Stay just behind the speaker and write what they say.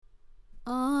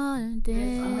wanna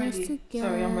dance together.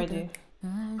 Sorry, I'm ready.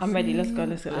 I'm ready. Let's go.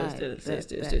 Let's do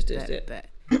it.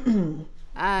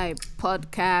 Alright,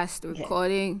 podcast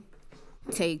recording.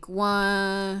 Take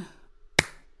one.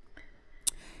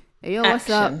 Hey, yo, what's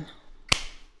up?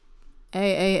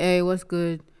 Hey, what's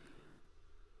good?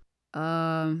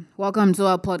 Welcome to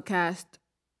our podcast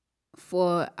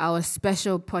for our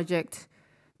special project,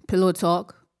 Pillow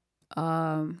Talk.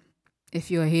 If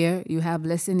you're here, you have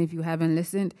listened. If you haven't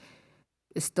listened,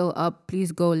 it's still up.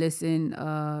 Please go listen.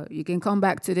 You can come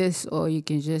back to this, or you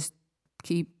can just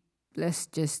let's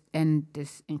just end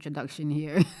this introduction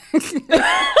here.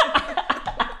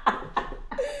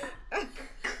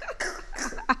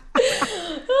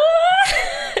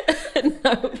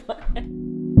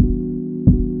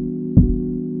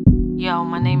 Yo,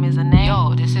 my name is Anae.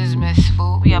 Yo, this is Miss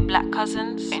Fu. We are Black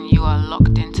Cousins. And you are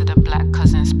locked into the Black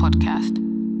Cousins podcast.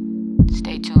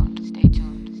 Stay tuned.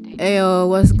 Hey, yo,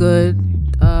 what's good?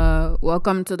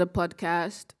 Welcome to the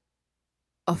podcast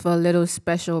of a little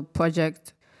special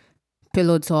project,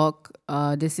 Pillow Talk.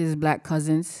 This is Black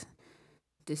Cousins.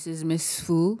 This is Miss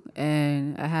Fu,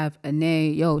 and I have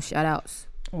Anae. Yo, shout outs.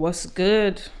 What's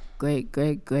good? Great.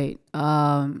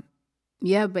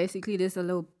 Yeah, basically this is a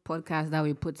little podcast that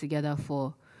we put together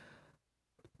for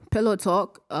Pillow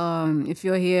Talk. If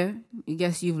you're here, I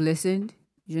guess you've listened,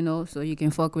 so you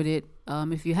can fuck with it.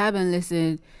 If you haven't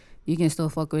listened, you can still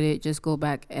fuck with it. Just go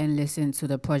back and listen to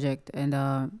the project, and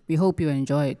we hope you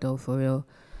enjoy it though, for real.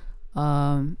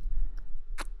 I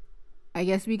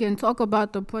guess we can talk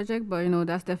about the project, but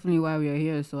that's definitely why we are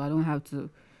here, so I don't have to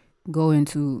go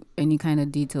into any kind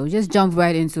of detail. Just jump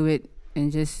right into it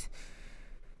and just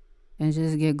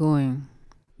get going.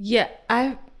 Yeah,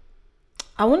 I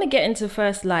want to get into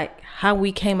first like how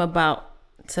we came about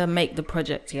to make the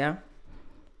project, yeah?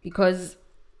 Because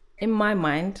in my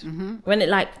mind, when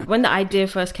the idea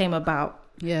first came about,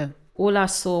 yeah, all I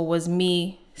saw was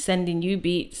me sending you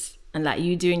beats and like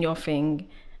you doing your thing,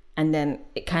 and then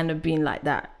it kind of being like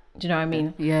that. Do you know what I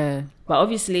mean? Yeah. But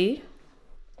obviously,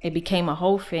 it became a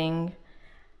whole thing.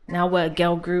 Now we're a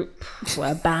girl group,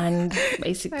 we're a band,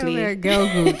 basically. We're a girl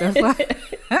group, that's why.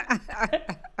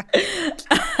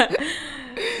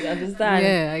 You understand?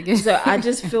 Yeah, I guess. So I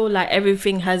just feel like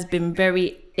everything has been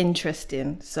very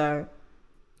interesting. So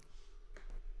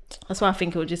that's why I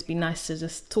think it would just be nice to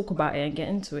just talk about it and get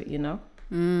into it,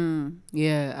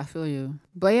 Yeah, I feel you.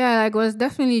 But yeah, like, it was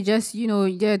definitely just,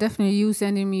 definitely you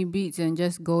sending me beats and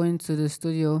just going to the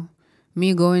studio.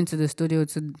 Me going to the studio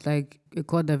to like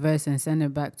record the verse and send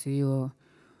it back to you, or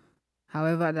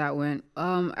however that went.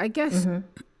 I guess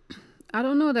I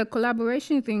don't know, the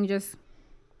collaboration thing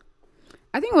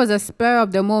I think it was a spur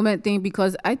of the moment thing,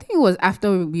 because I think it was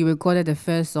after we recorded the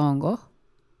first song,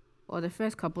 or the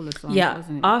first couple of songs. Yeah,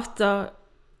 wasn't it? after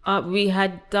we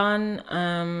had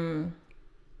done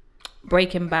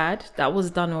Breaking Bad, that was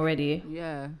done already.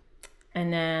 Yeah.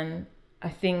 And then I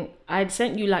think I'd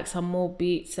sent you like some more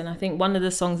beats, and I think one of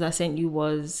the songs I sent you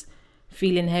was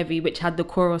Feeling Heavy, which had the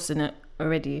chorus in it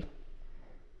already,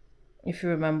 if you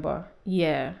remember.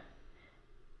 Yeah.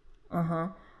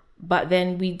 But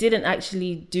then we didn't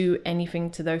actually do anything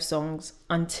to those songs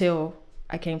until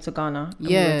I came to Ghana and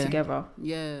we were together.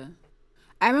 Yeah.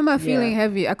 I remember Feeling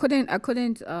Heavy. I couldn't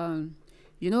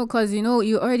because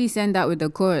you already sent that with the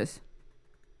chorus.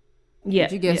 Yeah.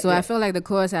 Did you get? I felt like the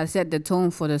chorus had set the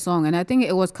tone for the song, and I think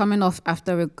it was coming off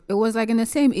after it was like in the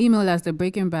same email as the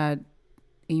Breaking Bad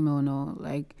email. No,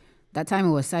 like that time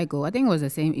it was Psycho. I think it was the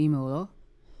same email, though.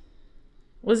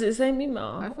 Was it the same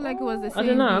email? I feel like it was the same. I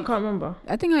don't know. beats. I can't remember.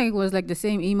 I think like it was like the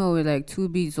same email with like 2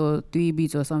 beats or 3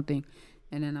 beats or something,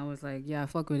 and then I was like, yeah,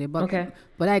 fuck with it. But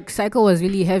like Psycho was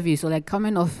really heavy, so like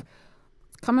coming off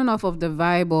of the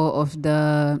vibe or of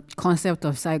the concept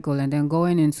of Psycho, and then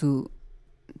going into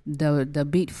the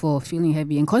beat for Feeling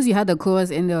Heavy, and because you had the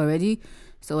chorus in there already,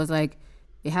 so it's like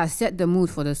it has set the mood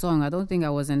for the song. I don't think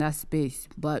I was in that space,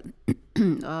 but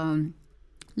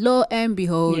lo and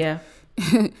behold,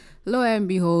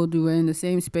 we were in the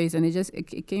same space, and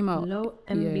it came out. Lo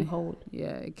and behold,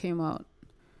 it came out.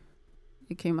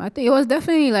 I think it was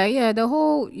definitely like, the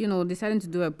whole deciding to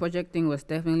do a project thing was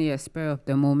definitely a spur of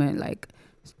the moment like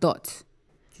thought,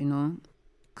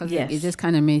 because it just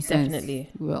kind of made sense. Definitely.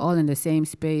 We were all in the same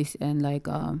space, and like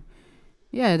the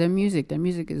music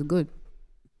is good.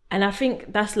 And I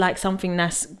think that's like something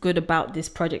that's good about this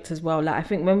project as well. Like I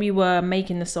think when we were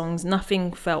making the songs,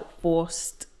 nothing felt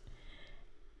forced.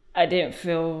 I didn't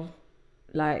feel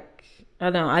like, I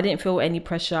don't know, I didn't feel any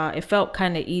pressure. It felt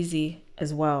kind of easy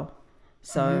as well.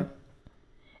 So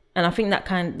and I think that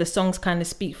the songs kind of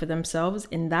speak for themselves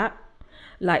in that.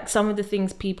 Like some of the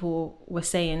things people were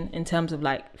saying in terms of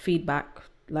like feedback,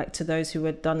 like to those who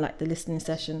had done like the listening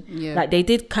session. Yeah. Like they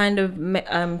did kind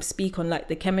of speak on like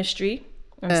the chemistry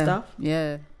and stuff.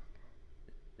 Yeah.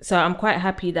 So I'm quite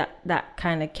happy that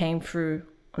kind of came through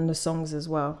on the songs as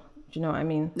well. Do you know what I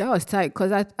mean? That was tight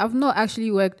because I've not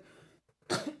actually worked.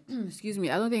 Excuse me.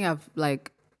 I don't think I've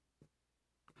like.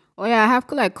 Oh yeah, I have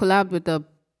like collabed with a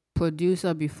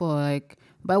producer before, like,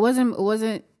 but it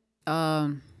wasn't.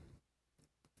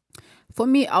 For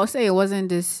me, I'll say it wasn't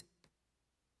this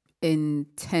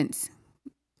intense.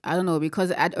 I don't know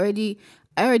because I already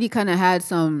kind of had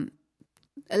a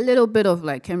little bit of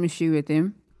like chemistry with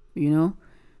him, you know.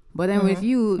 But then with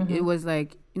you, it was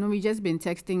like, we just been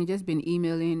texting, just been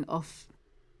emailing cause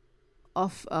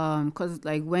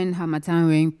like when Hamatan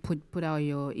Rain put out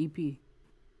your EP,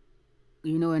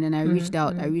 and then I reached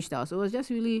out. So it was just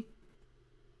really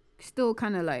still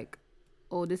kind of like,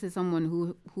 oh, this is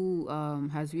someone who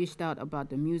has reached out about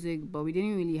the music, but we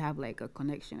didn't really have like a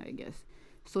connection, I guess.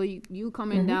 So you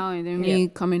coming down and then me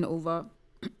coming over,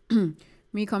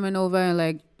 and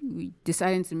like we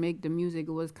deciding to make the music.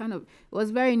 It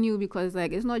was very new because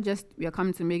like it's not just we are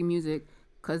coming to make music,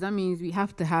 because that means we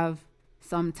have to have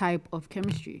some type of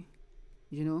chemistry,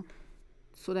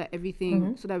 so that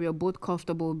so that we are both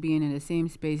comfortable being in the same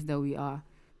space that we are.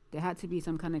 There had to be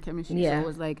some kind of chemistry. Yeah. So it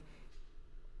was like,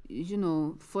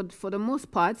 for the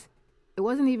most part, it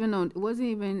wasn't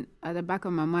even at the back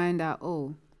of my mind that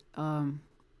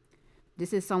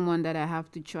this is someone that I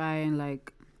have to try and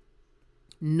like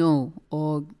know,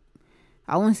 or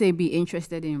I won't say be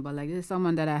interested in, but like this is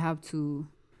someone that I have to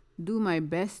do my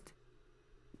best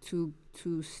to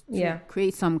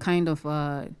create some kind of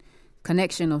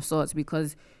connection of sorts,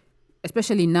 because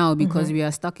especially now, because we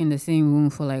are stuck in the same room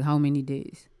for like how many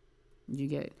days? You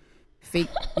get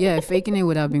faking it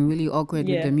would have been really awkward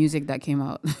with the music that came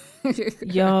out.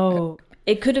 Yo,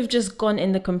 it could have just gone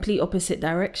in the complete opposite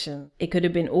direction. It could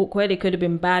have been awkward. It could have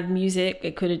been bad music.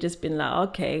 It could have just been like,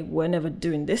 okay, we're never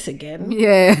doing this again.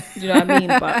 Yeah. Do you know what I mean?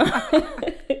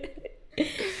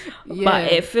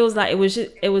 But it feels like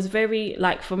it was very,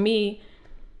 like, for me,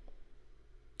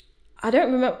 I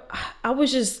don't remember. I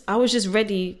was just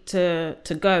ready to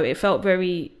go. It felt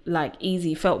very like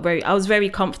easy. I was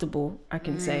very comfortable, I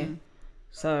can say.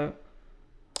 So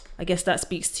I guess that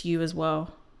speaks to you as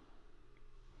well.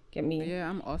 Get me? Yeah,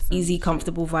 I'm awesome. Easy,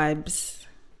 comfortable vibes.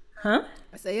 Huh?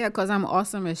 I say, yeah, because I'm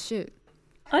awesome as shit.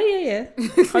 Oh, yeah.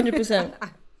 100%.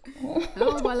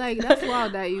 No, but like, that's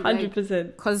wild that you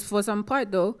 100%. Because for some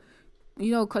part though,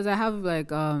 because I have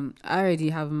like, I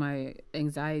already have my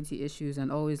anxiety issues and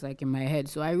always like in my head.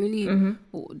 So I really,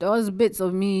 there was bits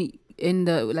of me in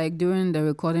the, like during the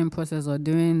recording process or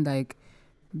during like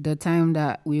the time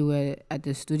that we were at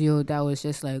the studio, that was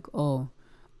just like,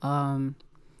 I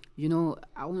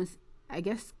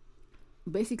guess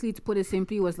basically, to put it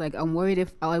simply, was like I'm worried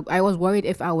if I was worried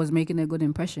if I was making a good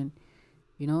impression,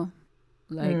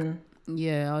 like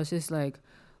I was just like,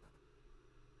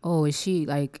 oh, is she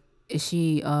I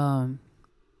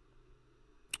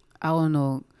don't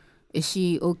know, is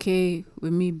she okay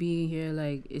with me being here?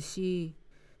 Like,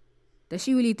 does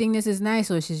she really think this is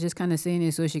nice, or she's just kind of saying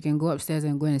it so she can go upstairs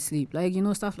and go and sleep? Like,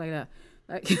 stuff like that.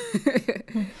 Like,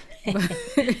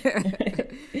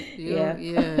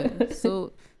 yeah.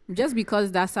 So just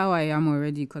because that's how I am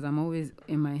already, because I'm always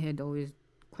in my head, always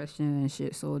questioning and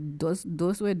shit. So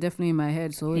those were definitely in my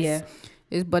head. So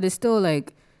but it's still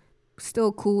like,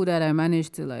 still cool that I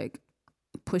managed to like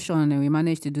push on and we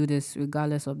managed to do this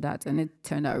regardless of that, and it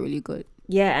turned out really good.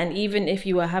 Yeah, and even if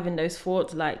you were having those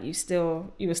thoughts, like you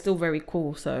were still very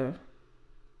cool. So,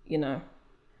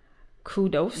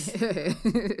 kudos.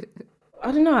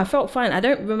 I don't know. I felt fine. I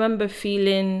don't remember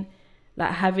feeling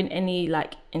like having any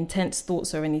like intense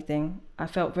thoughts or anything. I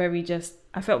felt very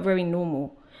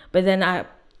normal. But then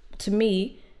to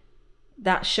me,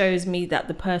 that shows me that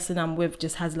the person I'm with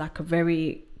just has like a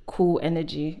very cool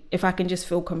energy. If I can just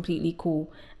feel completely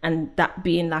cool, and that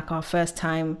being like our first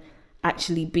time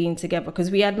actually being together, because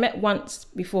we had met once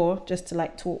before just to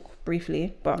like talk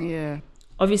briefly, but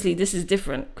obviously this is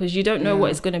different because you don't know what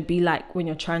it's going to be like when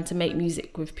you're trying to make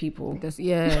music with people.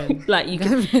 Like you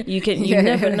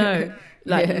never know.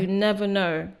 Like you never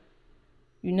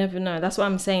know. That's what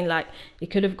I'm saying. Like it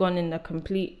could have gone in a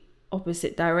complete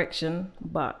opposite direction,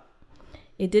 but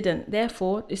it didn't.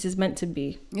 Therefore, this is meant to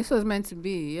be. This was meant to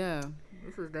be. Yeah.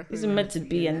 This is meant to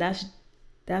be, and that's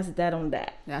that on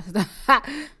that. That's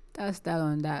that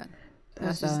on that.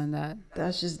 That's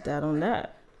just that on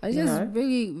that. I was just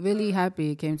really, really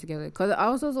happy it came together, because I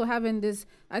was also having this.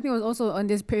 I think it was also on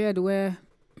this period where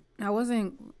I don't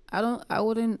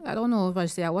know if I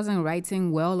should say I wasn't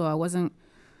writing well, or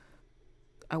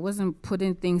I wasn't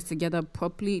putting things together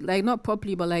properly, like not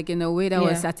properly, but like in a way that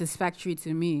was satisfactory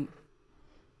to me.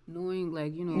 Knowing,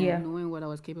 like, knowing what I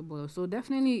was capable of. So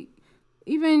definitely,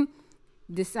 even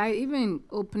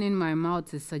opening my mouth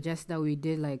to suggest that we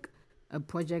did like a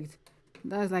project,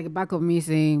 that's like back of me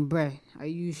saying, bruh, are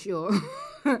you sure?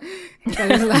 I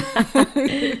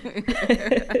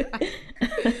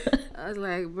was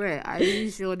like, bruh, are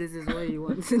you sure this is what you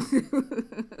want to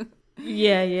do?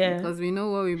 Yeah. Because we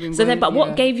know what we've been So going then, but through.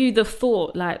 what gave you the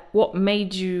thought? Like, what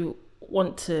made you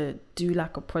want to do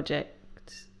like a project?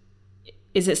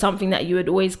 Is it something that you had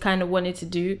always kind of wanted to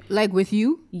do? Like with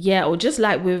you? Yeah, or just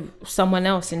like with someone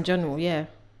else in general, yeah.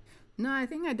 No, I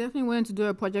think I definitely wanted to do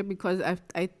a project because I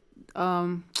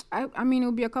mean, it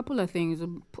would be a couple of things. It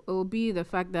would be the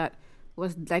fact that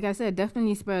was, like I said,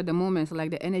 definitely spur of the moment. So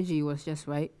like the energy was just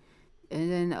right.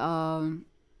 And then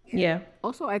yeah.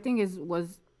 Also, I think it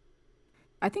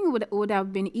would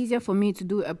have been easier for me to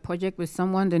do a project with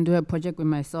someone than do a project with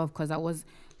myself, because I was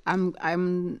at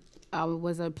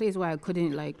a place where I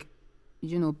couldn't, like,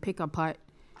 pick apart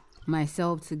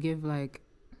myself to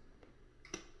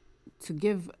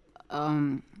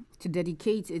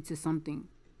dedicate it to something.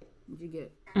 Did you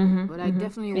get? But I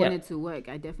definitely wanted to work.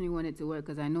 I definitely wanted to work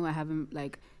because I know I haven't,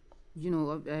 like,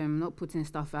 I'm not putting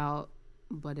stuff out.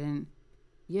 But then,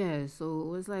 yeah, so it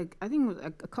was like, I think it was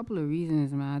a couple of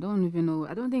reasons, man. I don't even know.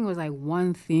 I don't think it was like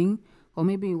one thing, or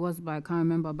maybe it was, but I can't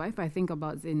remember. But if I think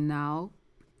about it now,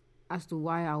 as to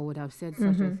why I would have said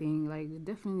such a thing, like,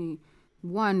 definitely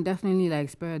like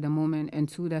spur of the moment, and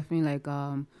two, definitely like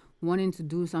wanting to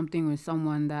do something with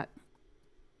someone that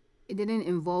it didn't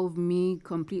involve me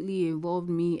completely, it involved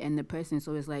me and the person.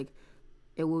 So it's like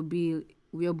it would be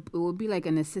like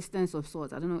an assistance of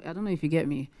sorts. I don't know if you get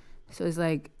me. So it's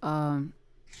like I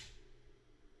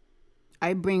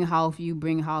bring half, you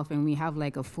bring half, and we have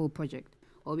like a full project,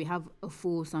 or we have a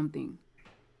full something.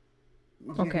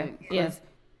 Okay. Yeah.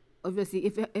 Obviously,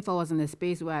 if I was in a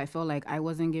space where I felt like I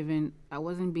wasn't being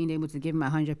able to give my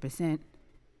 100%, it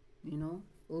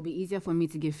would be easier for me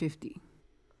to give 50.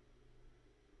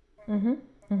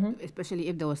 Especially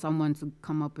if there was someone to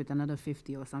come up with another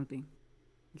 50 or something.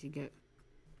 Did you get?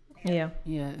 Yeah.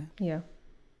 Yeah.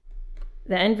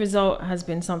 The end result has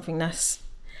been something that's,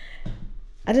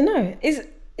 I don't know,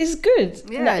 it's good.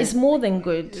 Yeah. It's more than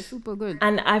good. It's super good.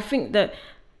 And I think that,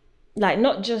 like,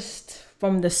 not just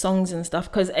from the songs and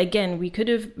stuff, because again, we could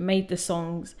have made the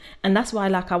songs, and that's why,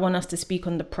 like, I want us to speak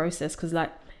on the process, because,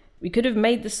 like, we could have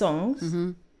made the songs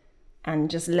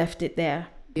and just left it there.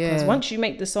 Because once you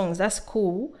make the songs, that's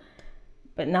cool,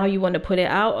 but now you want to put it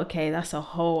out, okay, that's a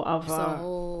whole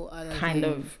other kind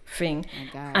of thing.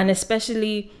 And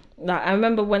especially, like, I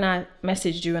remember when I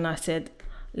messaged you and I said,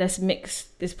 let's mix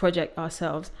this project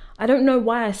ourselves. I don't know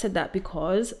why I said that,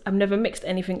 because I've never mixed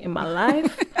anything in my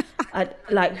life.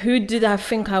 Who did I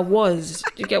think I was?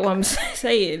 Do you get what I'm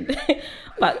saying?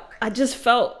 But I just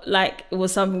felt like it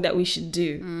was something that we should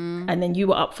do. And then you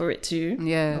were up for it too.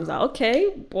 Yeah. I was like, okay,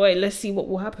 boy, let's see what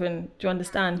will happen. Do you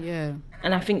understand? Yeah.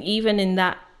 And I think even in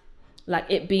that, like,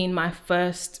 it being my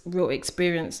first real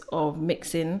experience of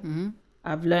mixing,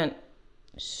 I've learned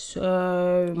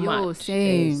so much.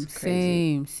 Same.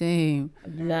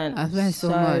 I've learned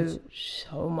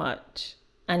so much.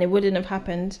 And it wouldn't have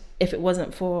happened if it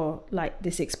wasn't for, like,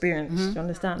 this experience. Do you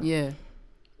understand? Yeah.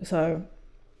 So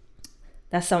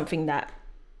that's something that's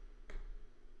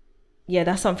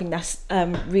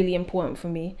really important for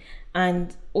me.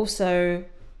 And also,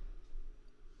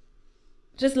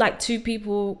 just like two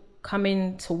people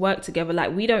coming to work together,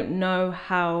 like, we don't know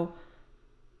how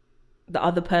the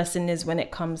other person is when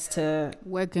it comes to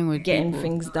working with getting people.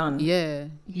 things done. Yeah,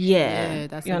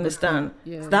 that's you understand.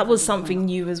 So that was something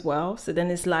new as well. So then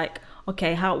it's like,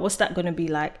 okay, what's that going to be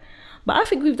like? But I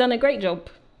think we've done a great job,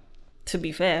 to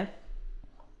be fair.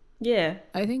 Yeah,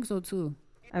 I think so too.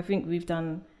 I think we've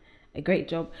done a great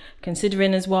job,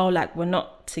 considering as well, like, we're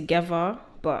not together,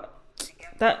 but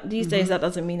that these days that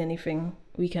doesn't mean anything.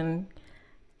 We can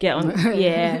get on.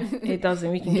 It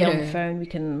doesn't. We can get on the phone. We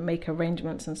can make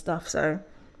arrangements and stuff. So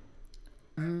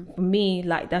for me,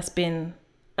 like, that's been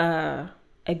a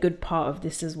good part of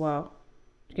this as well.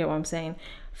 You get what I'm saying?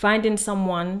 Finding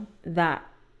someone that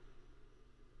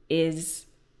is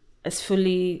as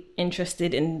fully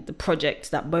interested in the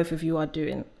project that both of you are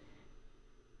doing.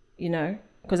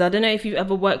 Because I don't know if you've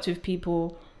ever worked with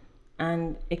people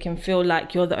and it can feel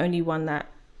like you're the only one that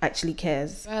actually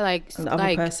cares. Like, and the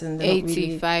other person,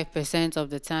 85% of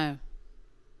the time.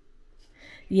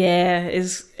 Yeah,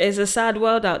 it's a sad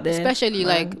world out there.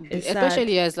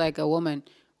 Especially as like a woman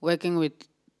working with,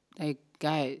 like,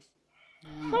 guys.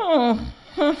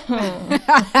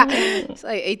 It's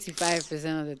like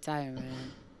 85% of the time,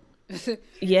 man.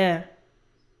 Yeah,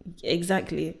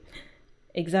 exactly.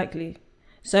 Exactly.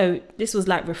 So this was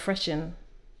like refreshing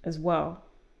as well.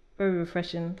 Very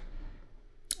refreshing.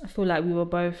 I feel like we were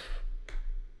both,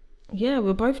 yeah, we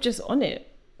were both just on it.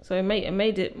 So it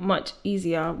made it much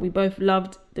easier. We both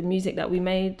loved the music that we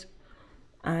made,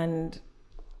 and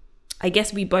I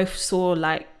guess we both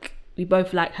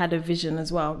like had a vision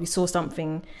as well. We saw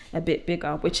something a bit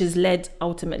bigger, which has led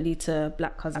ultimately to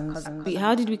Black Cousins.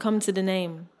 How did we come to the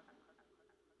name?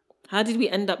 How did we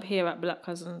end up here at Black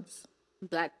Cousins?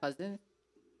 Black Cousins.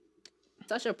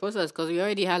 Such a process because we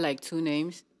already had like two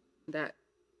names that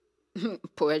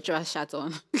Poetra shat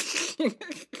on.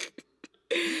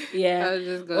 Yeah. I was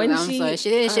just going, I'm sorry. She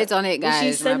didn't shit on it, guys.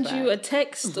 Did she my send bad. you a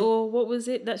text or what was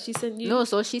it that she sent you? No,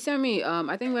 so she sent me,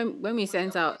 I think when we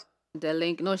sent out the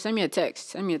link, no, she sent me a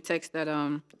text. Send me a text that,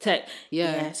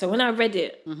 Yeah. So when I read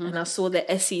it and I saw the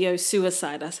SEO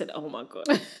suicide, I said, oh my God.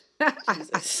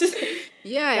 Jesus.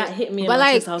 Yeah, That hit me in but my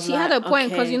like chest. I was she like, had a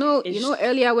point because okay,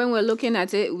 earlier when we were looking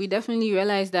at it, we definitely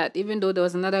realized that even though there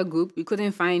was another group, we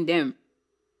couldn't find them.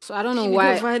 So I don't know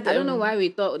why. I don't know why we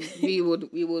thought we would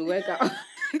work out.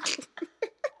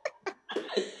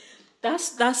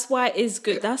 That's why it's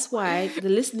good. That's why the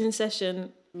listening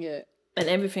session Yeah, and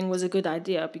everything was a good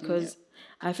idea because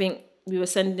I think we were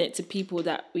sending it to people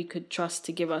that we could trust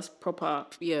to give us proper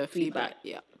feedback.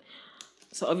 Yeah,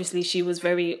 So obviously she was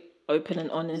very open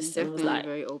and honest and was definitely like,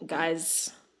 very open.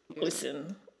 guys,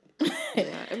 listen.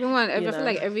 Yeah, everyone. I feel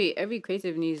like every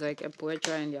creative needs like a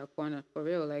poetra in their corner for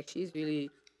real. Like she's really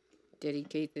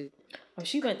dedicated. Oh,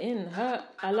 she went in.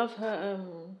 I love her.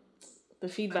 The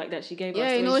feedback that she gave us.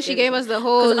 Yeah, you know, she gave us the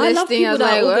whole listing. I love people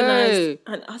that like, are organized, hey.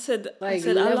 and I said, I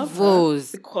levels. love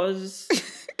her because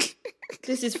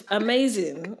this is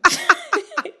amazing.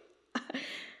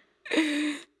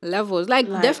 Levels, like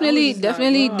definitely,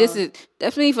 this is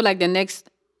definitely for like the next,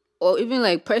 or even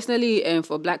like personally, and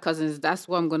for Black Cousins, that's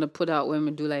what I'm gonna put out when we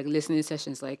do like listening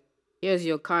sessions. Like, here's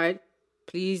your card,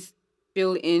 please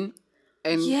fill in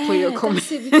and put your comment.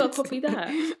 That's it. We gotta copy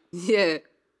that. Yeah,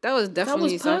 that was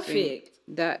definitely perfect.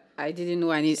 That I didn't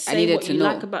know I needed to know. Say what you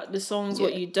like about the songs,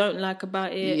 what you don't like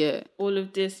about it. Yeah, all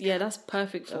of this. Yeah, that's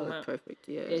perfect format. Perfect.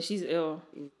 Yeah. Yeah, she's ill.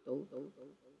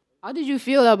 How did you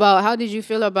feel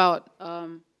about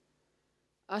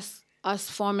us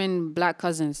forming Black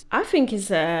Cousins? I think it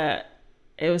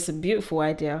was a beautiful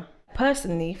idea.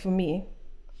 Personally, for me,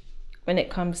 when it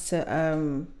comes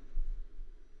to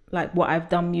like what I've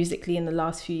done musically in the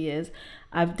last few years,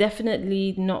 I've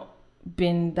definitely not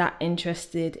been that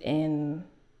interested in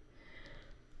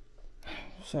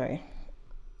I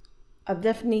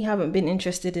definitely haven't been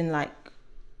interested in like,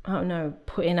 I don't know,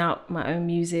 putting out my own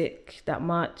music that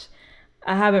much.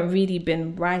 I haven't really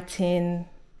been writing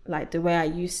like the way I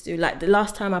used to. Like the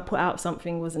last time I put out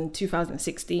something was in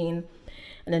 2016,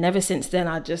 and then ever since then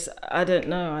I don't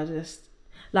know,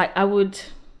 like I would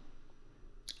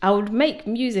make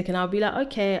music and I'll be like,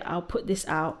 okay, I'll put this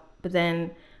out, but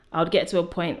then I would get to a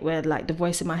point where like the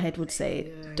voice in my head would say,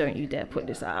 don't you dare put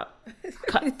this out.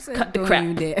 Cut the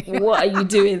crap. What are you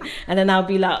doing? And then I'll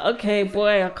be like, okay,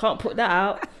 boy, I can't put that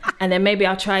out. And then maybe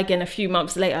I'll try again a few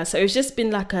months later. So it's just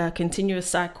been like a continuous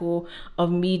cycle of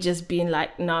me just being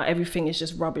like, nah, everything is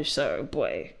just rubbish. So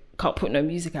boy, can't put no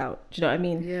music out. Do you know what I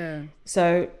mean? Yeah.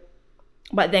 So,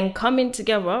 but then coming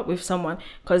together with someone,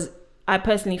 because I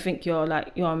personally think you're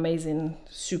amazing,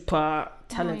 super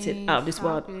talented, out of this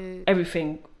world,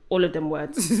 everything. All of them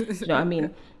words, you know what I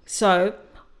mean? So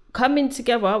coming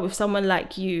together with someone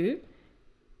like you,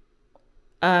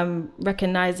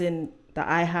 recognizing that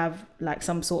I have like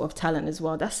some sort of talent as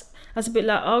well, that's a bit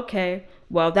like, okay,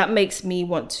 well, that makes me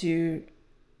want to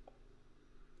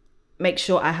make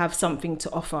sure I have something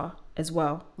to offer as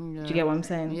well. Yeah. Do you get what I'm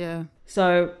saying? Yeah.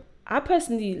 So I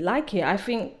personally like it. I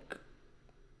think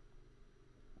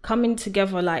coming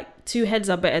together, like two heads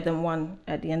are better than one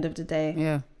at the end of the day.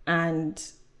 Yeah. And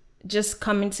just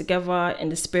coming together in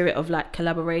the spirit of like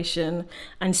collaboration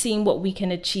and seeing what we can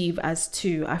achieve as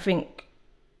two. I think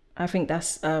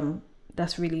that's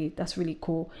really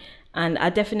cool. And I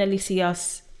definitely see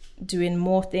us doing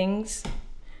more things,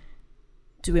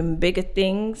 doing bigger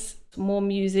things, more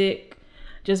music,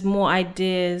 just more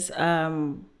ideas,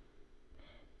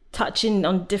 touching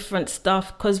on different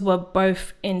stuff, because we're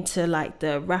both into like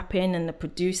the rapping and the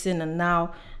producing, and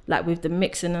now like with the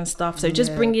mixing and stuff. So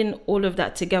just bringing all of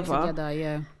that together,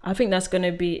 yeah. I think that's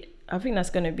gonna be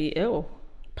ill,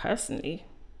 personally.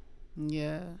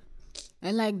 Yeah.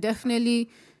 And like definitely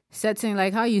setting,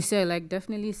 like how you said, like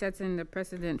definitely setting the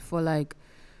precedent for like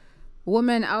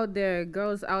women out there,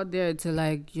 girls out there to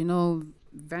like,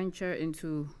 venture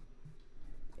into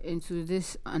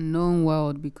this unknown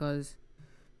world because,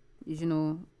 you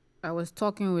know, I was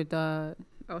talking with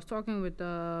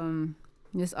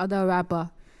this other rapper.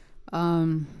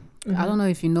 I don't know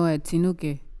if you know it,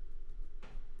 Tinuke.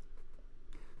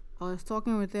 I was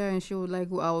talking with her and she was like,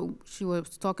 she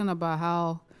was talking about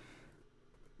how,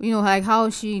 like how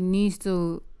she needs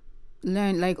to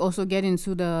learn, like also get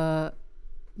into the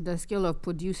skill of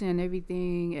producing and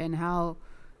everything, and how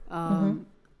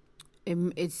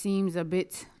it seems a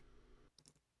bit,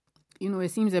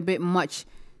 it seems a bit much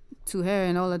to her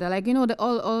and all of that, like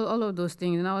all of those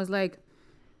things. And I was like,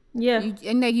 Yeah,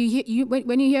 and like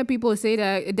when you hear people say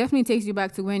that, it definitely takes you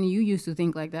back to when you used to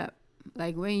think like that,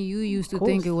 like when you used of to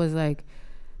think it course. was like,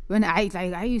 when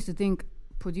I used to think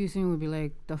producing would be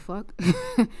like, the fuck.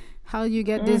 How do you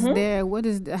get this there? What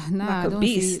is that? Nah, Like I a don't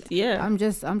see beast. it. Yeah. I'm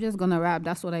just gonna rap.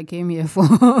 That's what I came here for.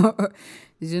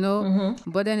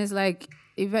 But then it's like,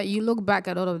 if you look back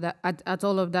at all of that, at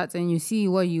all of that, and you see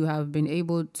what you have been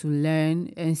able to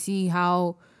learn, and see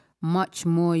how much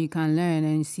more you can learn,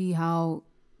 and see how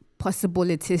possible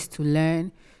it is to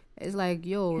learn, it's like,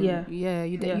 yo, Yeah. yeah,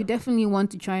 Yeah. you definitely want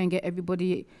to try and get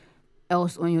everybody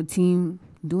else on your team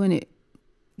doing it.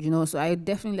 So I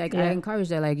definitely, like, I Yeah. encourage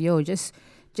that, like, yo, just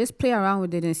play around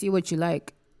with it and see what you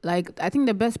like. I think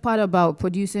the best part about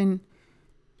producing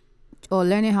or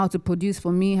learning how to produce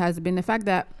for me has been the fact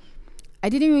that I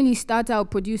didn't really start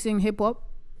out producing hip hop.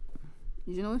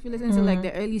 If you listen to like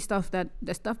the early stuff,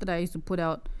 the stuff that I used to put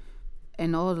out,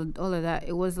 and all of that,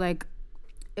 it was like,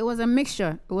 it was a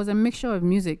mixture. It was a mixture of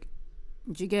music.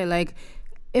 Do you get, like,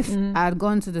 if I had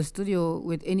gone to the studio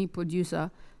with any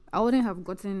producer, I wouldn't have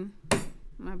gotten,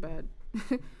 my bad.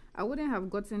 I wouldn't have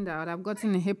gotten that. I would have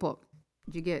gotten hip hop.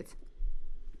 Do you get?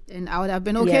 And I would have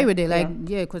been okay Yeah. with it. Like,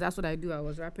 Yeah. yeah, because that's what I do. I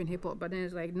was rapping hip hop. But then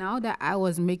it's like, now that I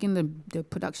was making the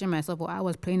production myself, or I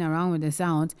was playing around with the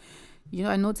sound,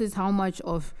 I noticed how much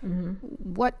of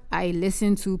what I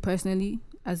listen to personally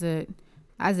as a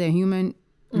human,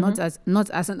 not as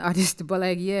an artist, but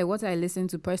like, yeah, what I listen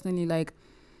to personally, like,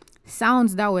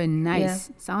 sounds that were Yeah.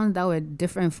 nice, sounds that were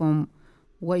different from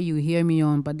what you hear me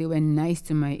on, but they were nice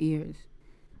to my ears.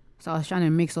 So I was trying to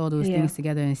mix all those Yeah. things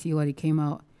together and see what it came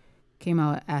out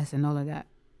as, and all of that.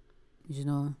 You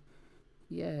know,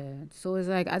 yeah. So it's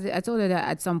like, I told her that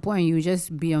at some point you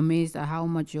just be amazed at how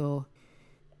much your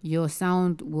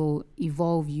sound will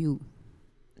evolve you.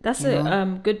 That's You a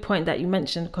know. good point that you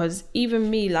mentioned, because even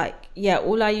me, like, yeah,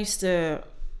 I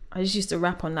just used to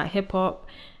rap on like hip hop,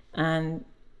 and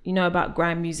about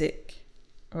grime music,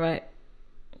 right?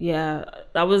 Yeah,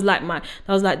 that was like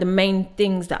the main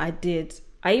things that I did.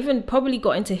 I even probably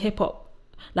got into hip hop,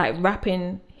 like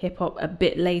rapping hip hop a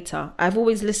bit later. I've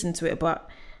always listened to it, but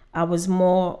I was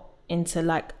more into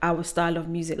like our style of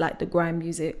music, like the grime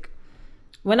music.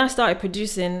 When I started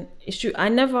producing, it's true,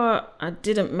 I've never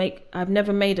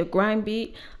made a grime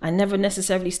beat. I never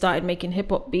necessarily started making hip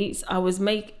hop beats. I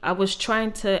was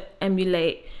trying to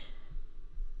emulate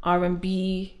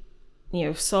R&B,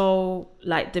 soul,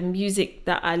 like the music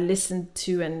that I listened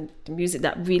to and the music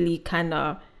that really kind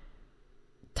of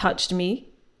touched me.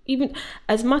 Even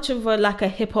as much of a like a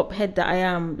hip hop head that I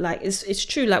am, like it's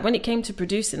true. Like when it came to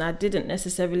producing, I didn't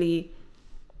necessarily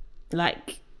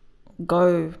like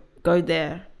go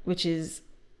there, which is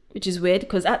weird,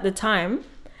 because at the time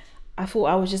I thought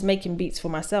I was just making beats for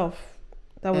myself.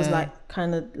 That was Uh, like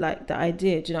kind of like the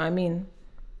idea. Do you know what I mean?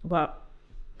 But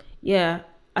yeah,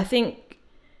 I think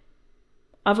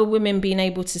other women being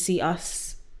able to see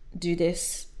us do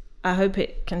this, I hope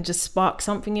it can just spark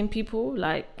something in people.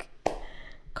 Like,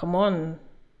 come on,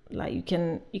 like you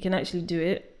can actually do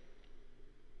it.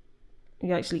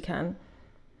 You actually can.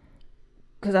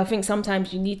 Because I think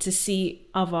sometimes you need to see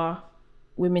other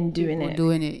women doing people it,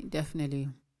 doing it, definitely.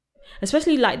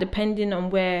 especially like depending on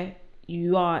where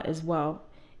you are as well.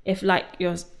 If like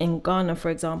you're in Ghana, for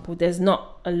example, there's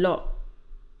not a lot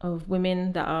of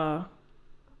women that are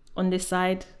on this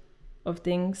side of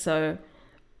things. So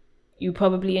you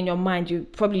probably, in your mind, you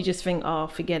probably just think, oh,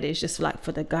 forget it, it's just like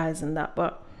for the guys and that.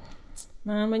 But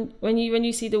man, when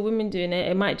you see the women doing it,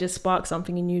 it might just spark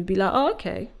something in you. Be like, oh,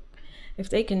 okay, if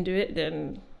they can do it,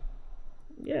 then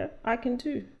yeah, I can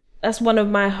too. That's one of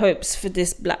my hopes for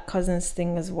this Black Cousins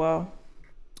thing as well.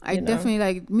 I You know, definitely,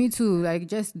 like, me too. Like,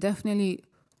 just definitely,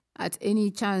 at any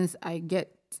chance I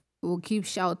get, we'll keep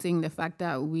shouting the fact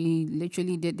that we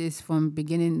literally did this from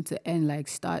beginning to end, like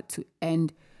start to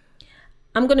end.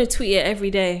 I'm gonna tweet it every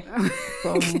day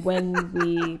from when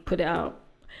we put it out.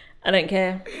 I don't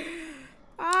care.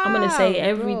 I'm gonna say it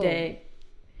every Bro. day.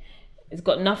 It's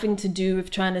got nothing to do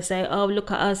with trying to say, oh,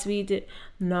 look at us, we did.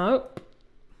 No,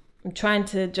 I'm trying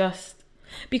to just,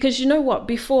 because you know what,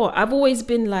 before I've always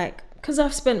been like, because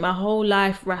I've spent my whole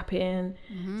life rapping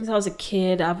since I was a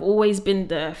kid. I've always been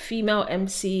the female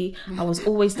MC. I was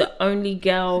always the only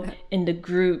girl in the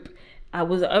group. I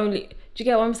was the only, do you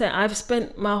get what I'm saying? I've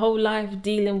spent my whole life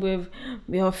dealing with,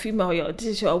 you're a female, you're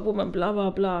this, you're a woman, blah, blah,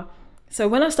 blah. So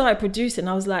when I started producing,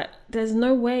 I was like, there's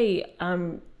no way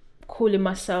I'm calling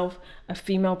myself a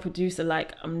female producer.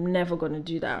 Like, I'm never going to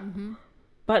do that.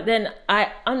 But then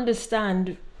I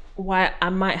understand why I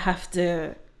might have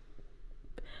to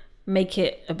make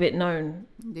it a bit known.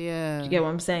 Yeah. Do you get what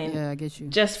I'm saying? Yeah, I get you.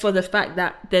 Just for the fact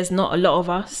that there's not a lot of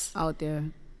us out there.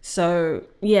 So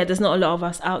yeah, there's not a lot of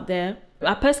us out there.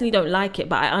 I personally don't like it,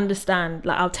 but I understand.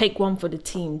 Like, I'll take one for the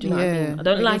team. Do you know what I mean? I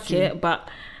don't like it, but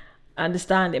I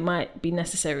understand it might be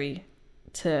necessary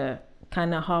to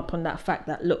kind of harp on that fact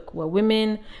that, look, we're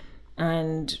women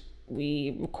and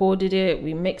we recorded it,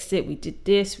 we mixed it, we did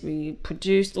this, we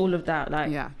produced all of that.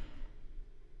 Like, yeah,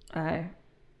 I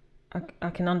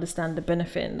can understand the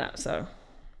benefit in that. So,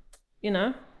 you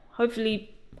know, hopefully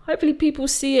people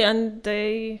see it and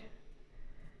they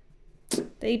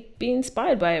be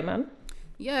inspired by it, man.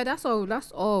 Yeah, that's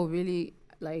all really.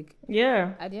 Like,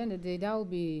 yeah, at the end of the day,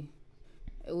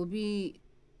 it will be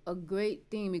a great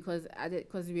thing, because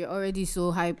we're already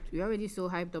so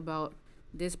hyped about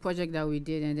this project that we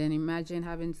did, and then imagine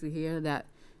having to hear that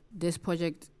this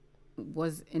project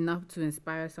was enough to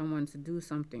inspire someone to do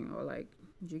something, or like,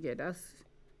 you get,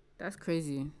 that's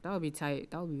crazy. That would be tight.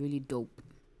 That would be really dope.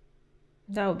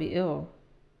 That would be ill.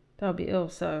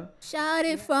 So shout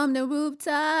it from the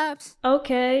rooftops.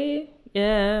 Okay.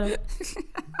 Yeah.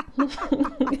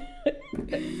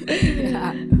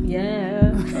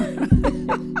 Yeah.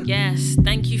 Yes,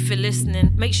 thank you for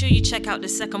listening. Make sure you check out the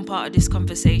second part of this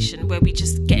conversation, where we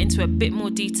just get into a bit more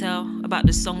detail about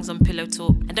the songs on Pillow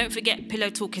Talk. And don't forget, Pillow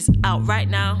Talk is out right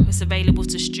now. It's available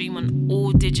to stream on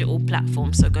all digital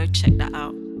platforms, so go check that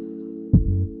out.